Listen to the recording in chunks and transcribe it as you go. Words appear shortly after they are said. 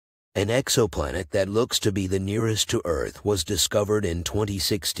An exoplanet that looks to be the nearest to Earth was discovered in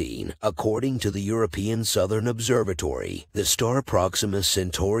 2016, according to the European Southern Observatory. The star Proxima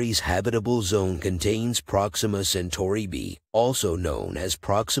Centauri's habitable zone contains Proxima Centauri b, also known as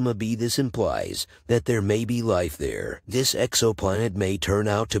Proxima b. This implies that there may be life there. This exoplanet may turn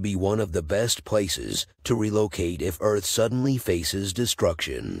out to be one of the best places to relocate if Earth suddenly faces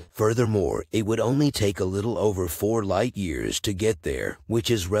destruction. Furthermore, it would only take a little over 4 light years to get there, which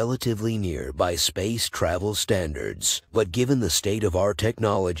is relatively near by space travel standards. But given the state of our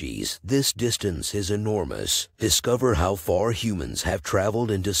technologies, this distance is enormous. Discover how far humans have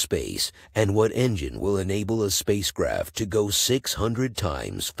traveled into space and what engine will enable a spacecraft to go 600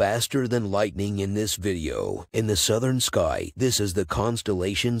 times faster than lightning in this video. In the southern sky, this is the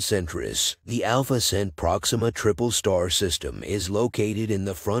constellation Centaurus. The Alpha Cent Proxima triple star system is located in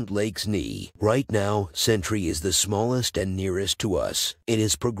the Front Lakes knee. Right now, Centauri is the smallest and nearest to us. It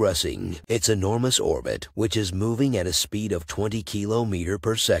is progressing its enormous orbit, which is moving at a speed of 20 km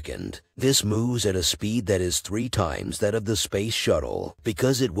per second. This moves at a speed that is 3 times that of the space shuttle.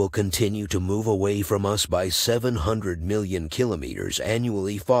 Because it will continue to move away from us by 700 million kilometers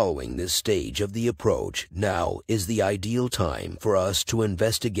annually following this stage of the approach, now is the ideal time for us to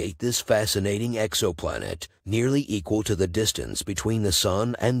investigate this fascinating exoplanet, nearly equal to the distance between the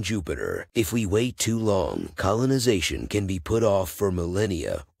Sun and Jupiter. If we wait too long, colonization can be put off for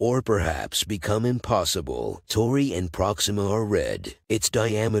millennia, or perhaps become impossible. Tauri and Proxima are red. Its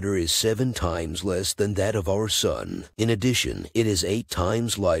diameter is 7 times less than that of our Sun. In addition, it is 8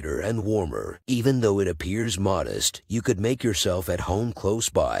 times lighter and warmer. Even though it appears modest, you could make yourself at home close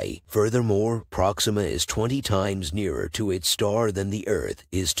by. Furthermore, Proxima is 20 times nearer to its star than the Earth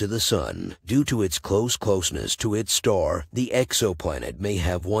is to the Sun. Due to its closeness to its star, the exoplanet may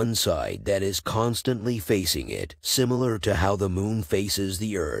have one side that is constantly facing it, similar to how the Moon faces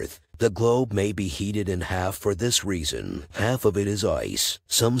the Earth. The globe may be heated in half for this reason. Half of it is ice.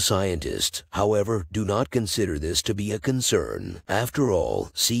 Some scientists, however, do not consider this to be a concern. After all,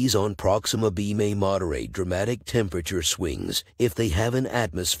 seas on Proxima b may moderate dramatic temperature swings if they have an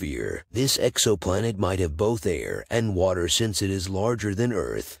atmosphere. This exoplanet might have both air and water since it is larger than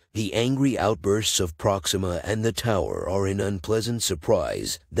Earth. The angry outbursts of Proxima and the tower are an unpleasant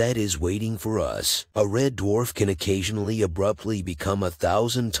surprise that is waiting for us. A red dwarf can occasionally abruptly become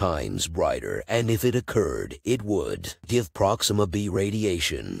 1,000 times brighter, and if it occurred, it would give Proxima b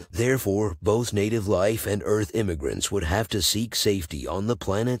radiation. Therefore, both native life and Earth immigrants would have to seek safety on the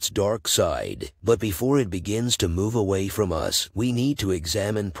planet's dark side. But before it begins to move away from us, we need to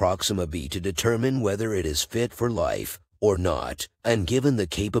examine Proxima b to determine whether it is fit for life or not. And given the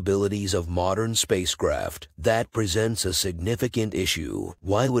capabilities of modern spacecraft, that presents a significant issue.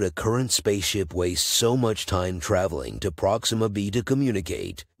 Why would a current spaceship waste so much time traveling to Proxima b to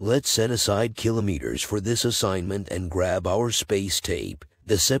communicate? Let's set aside kilometers for this assignment and grab our space tape.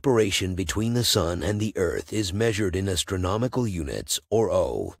 The separation between the Sun and the Earth is measured in astronomical units, or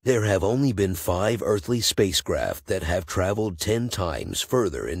O. There have only been 5 earthly spacecraft that have traveled 10 times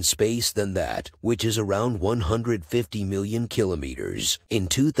further in space than that, which is around 150 million kilometers. In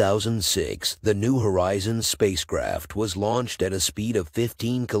 2006, the New Horizons spacecraft was launched at a speed of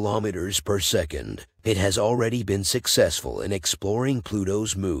 15 kilometers per second. It has already been successful in exploring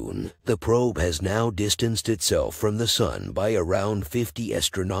Pluto's moon. The probe has now distanced itself from the Sun by around 50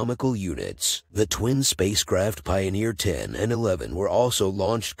 astronomical units. The twin spacecraft Pioneer 10 and 11 were also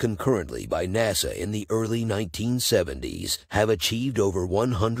launched concurrently by NASA in the early 1970s, have achieved over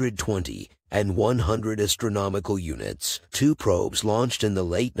 120 and 100 astronomical units. 2 probes launched in the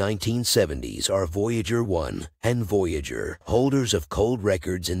late 1970s are Voyager 1 and Voyager, holders of cold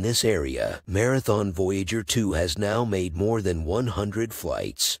records in this area. Marathon Voyager 2 has now made more than 100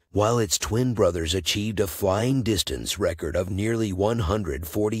 flights, while its twin brothers achieved a flying distance record of nearly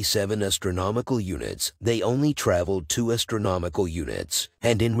 147 astronomical units. They only traveled 2 astronomical units.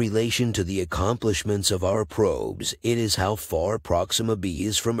 And in relation to the accomplishments of our probes, it is how far Proxima b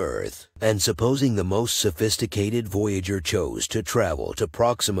is from Earth. And supposing the most sophisticated Voyager chose to travel to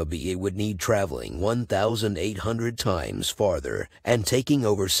Proxima b, it would need traveling 1,800 times farther and taking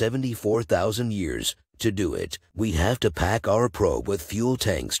over 74,000 years to do it. We'd have to pack our probe with fuel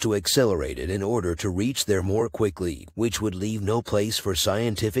tanks to accelerate it in order to reach there more quickly, which would leave no place for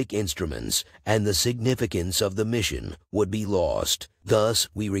scientific instruments, and the significance of the mission would be lost. Thus,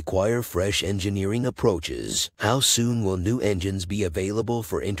 we require fresh engineering approaches. How soon will new engines be available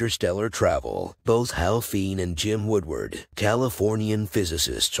for interstellar travel? Both Hal Fiene and Jim Woodward, Californian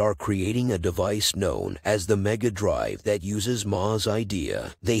physicists, are creating a device known as the Mega Drive that uses Ma's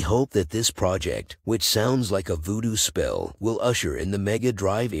idea. They hope that this project, which sounds like a voodoo spell, will usher in the Mega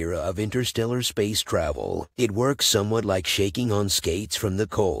Drive era of interstellar space travel. It works somewhat like shaking on skates from the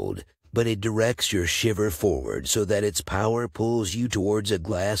cold, but it directs your shiver forward so that its power pulls you towards a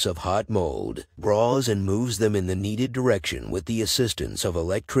glass of hot mold, draws and moves them in the needed direction with the assistance of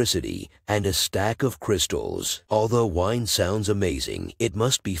electricity and a stack of crystals. Although wine sounds amazing, it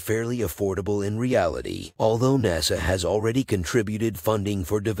must be fairly affordable in reality. Although NASA has already contributed funding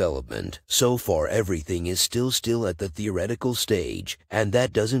for development, so far everything is still at the theoretical stage, and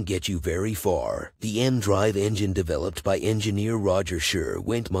that doesn't get you very far. The M-Drive engine developed by engineer Roger Scher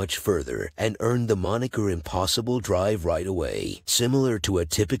went much further and earned the moniker Impossible Drive right away. Similar to a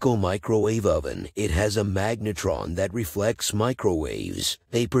typical microwave oven, it has a magnetron that reflects microwaves.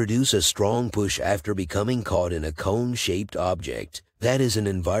 They produce a strong push after becoming caught in a cone-shaped object. That is an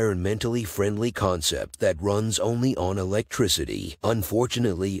environmentally friendly concept that runs only on electricity.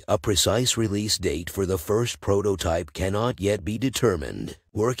 Unfortunately, a precise release date for the first prototype cannot yet be determined.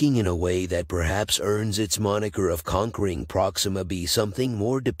 Working in a way that perhaps earns its moniker of conquering Proxima B, something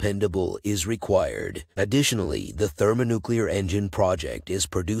more dependable is required. Additionally, the thermonuclear engine project is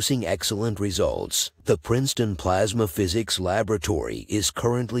producing excellent results. The Princeton Plasma Physics Laboratory is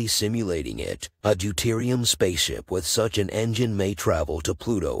currently simulating it. A deuterium spaceship with such an engine may travel to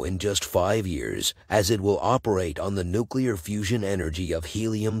Pluto in just 5 years, as it will operate on the nuclear fusion energy of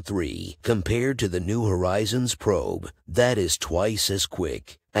helium-3. Compared to the New Horizons probe, that is twice as quick.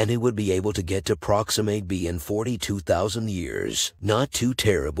 And it would be able to get to Proxima B in 42,000 years. Not too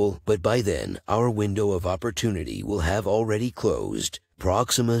terrible, but by then, our window of opportunity will have already closed.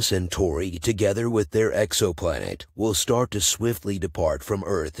 Proxima Centauri, together with their exoplanet, will start to swiftly depart from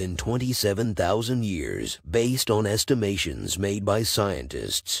Earth in 27,000 years, based on estimations made by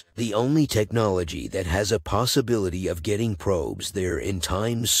scientists. The only technology that has a possibility of getting probes there in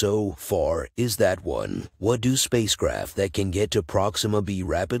time so far is that one. What do spacecraft that can get to Proxima B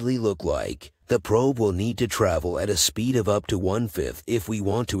rapidly look like? The probe will need to travel at a speed of up to 1/5 if we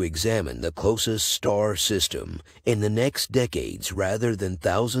want to examine the closest star system in the next decades rather than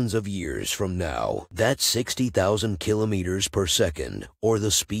thousands of years from now. That's 60,000 kilometers per second, or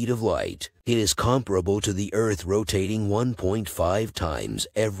the speed of light. It is comparable to the Earth rotating 1.5 times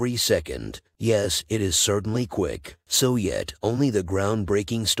every second. Yes, it is certainly quick. So yet, only the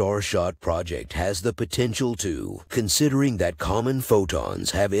groundbreaking Starshot project has the potential to, considering that common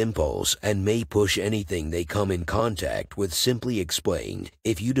photons have impulse and may push anything they come in contact with. Simply explained,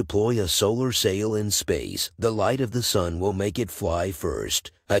 if you deploy a solar sail in space, the light of the sun will make it fly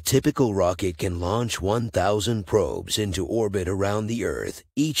first. A typical rocket can launch 1,000 probes into orbit around the Earth,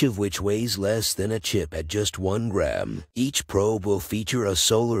 each of which weighs less than a chip at just 1 gram. Each probe will feature a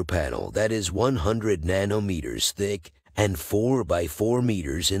solar panel that is 100 nanometers thick and 4 by 4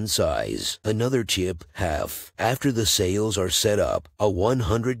 meters in size. Another chip, half. After the sails are set up, a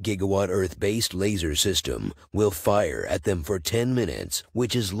 100 gigawatt Earth-based laser system will fire at them for 10 minutes,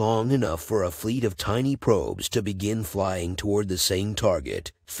 which is long enough for a fleet of tiny probes to begin flying toward the same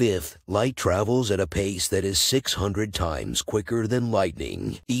target. Fifth, light travels at a pace that is 600 times quicker than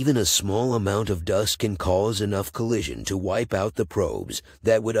lightning. Even a small amount of dust can cause enough collision to wipe out the probes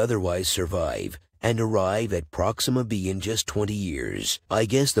that would otherwise survive and arrive at Proxima B in just 20 years. I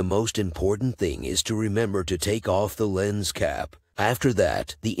guess the most important thing is to remember to take off the lens cap. After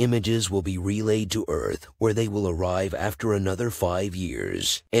that, the images will be relayed to Earth, where they will arrive after another 5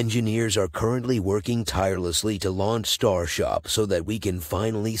 years. Engineers are currently working tirelessly to launch Starshot so that we can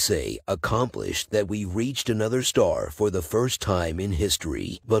finally say, accomplished, that we've reached another star for the first time in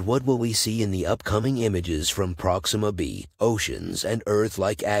history. But what will we see in the upcoming images from Proxima B? Oceans and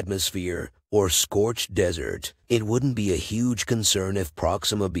Earth-like atmosphere, or scorched desert? It wouldn't be a huge concern if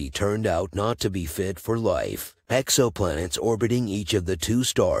Proxima B turned out not to be fit for life. Exoplanets orbiting each of the 2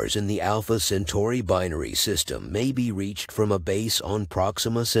 stars in the Alpha Centauri binary system may be reached from a base on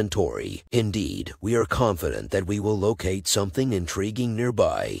Proxima Centauri. Indeed, we are confident that we will locate something intriguing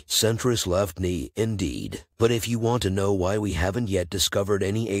nearby. Centrus left knee, indeed. But if you want to know why we haven't yet discovered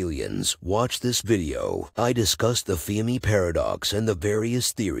any aliens, watch this video. I discussed the Fermi paradox and the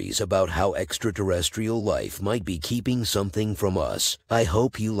various theories about how extraterrestrial life might be keeping something from us. I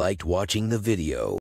hope you liked watching the video.